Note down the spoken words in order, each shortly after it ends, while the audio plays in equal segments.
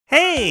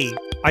Hey!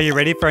 Are you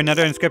ready for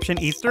another Inscryption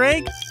Easter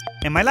egg?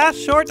 In my last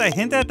short, I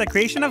hinted at the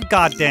creation of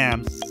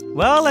goddams.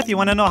 Well, if you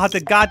want to know how to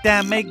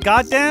goddamn make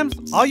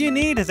goddams, all you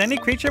need is any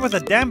creature with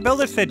a dam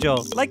builder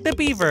sigil, like the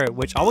beaver,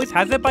 which always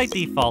has it by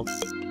default.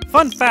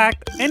 Fun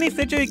fact, any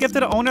sigil you give to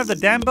the owner of the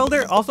dam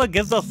builder also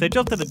gives those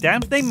sigils to the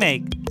dams they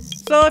make.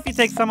 So if you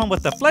take someone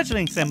with the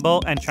fledgling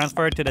symbol and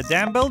transfer it to the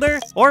dam builder,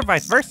 or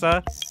vice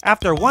versa,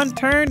 after one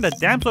turn the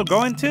dams will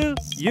grow into,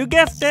 you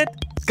guessed it,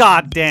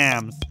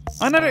 goddams.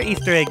 Another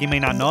Easter egg you may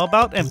not know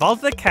about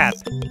involves the cat.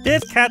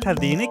 This cat has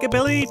the unique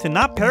ability to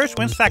not perish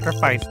when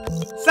sacrificed.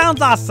 Sounds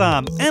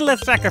awesome!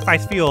 Endless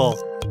sacrifice fuel!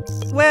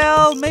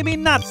 Well, maybe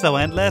not so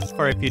endless,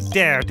 for if you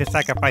dare to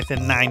sacrifice it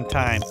 9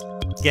 times.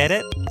 Get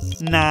it?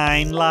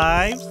 9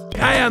 lives?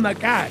 I am a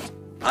cat.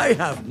 I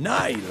have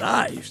 9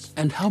 lives.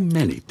 And how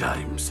many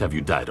times have you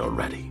died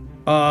already?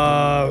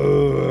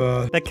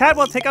 The cat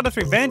will take out its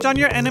revenge on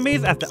your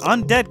enemies as the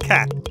undead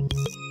cat.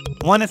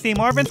 Want to see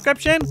more of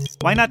Inscryption?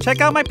 Why not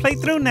check out my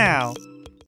playthrough now?